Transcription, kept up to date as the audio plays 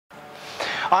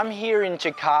I'm here in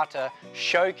Jakarta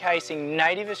showcasing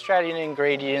native Australian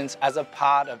ingredients as a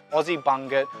part of Aussie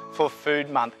Bungut for Food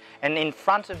Month. And in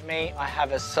front of me I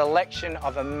have a selection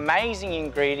of amazing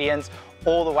ingredients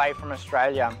all the way from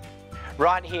Australia.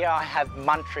 Right here I have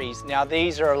munchies. Now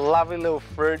these are a lovely little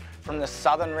fruit from the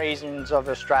southern regions of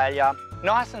Australia.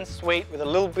 Nice and sweet with a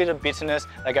little bit of bitterness.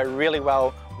 They go really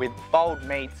well with bold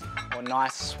meats or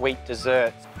nice sweet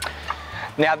desserts.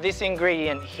 Now this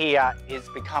ingredient here is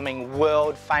becoming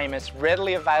world famous,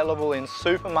 readily available in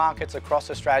supermarkets across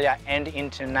Australia and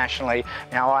internationally.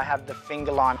 Now I have the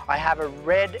finger lime. I have a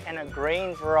red and a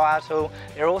green varietal.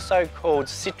 They're also called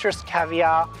citrus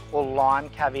caviar or lime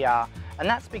caviar. And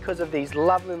that's because of these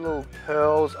lovely little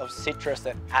pearls of citrus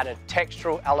that add a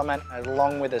textural element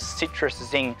along with a citrus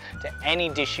zing to any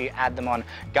dish you add them on.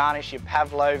 Garnish your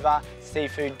pavlova,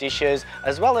 seafood dishes,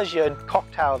 as well as your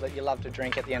cocktail that you love to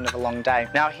drink at the end of a long day.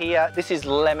 Now here, this is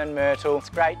lemon myrtle. It's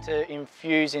great to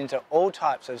infuse into all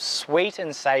types of sweet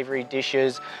and savoury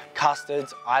dishes,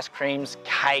 custards, ice creams,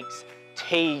 cakes,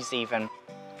 teas even.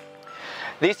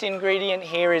 This ingredient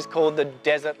here is called the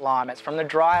desert lime. It's from the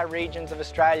drier regions of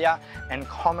Australia and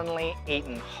commonly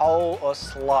eaten whole or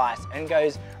sliced and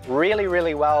goes really,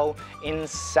 really well in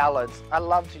salads. I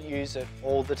love to use it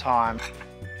all the time.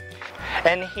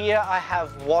 And here I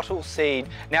have wattle seed.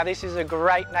 Now this is a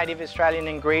great native Australian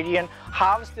ingredient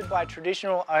harvested by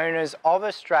traditional owners of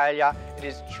Australia. It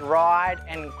is dried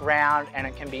and ground and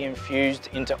it can be infused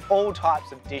into all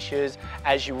types of dishes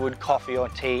as you would coffee or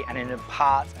tea, and it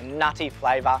imparts a nutty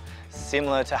flavour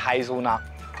similar to hazelnut.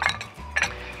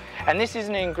 And this is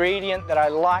an ingredient that I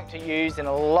like to use in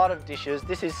a lot of dishes.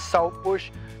 This is saltbush,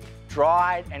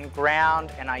 dried and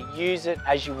ground, and I use it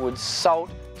as you would salt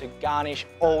to garnish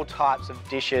all types of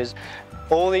dishes.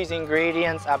 All these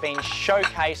ingredients are being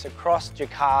showcased across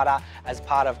Jakarta as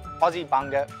part of Aussie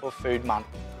Bungut for Food Month.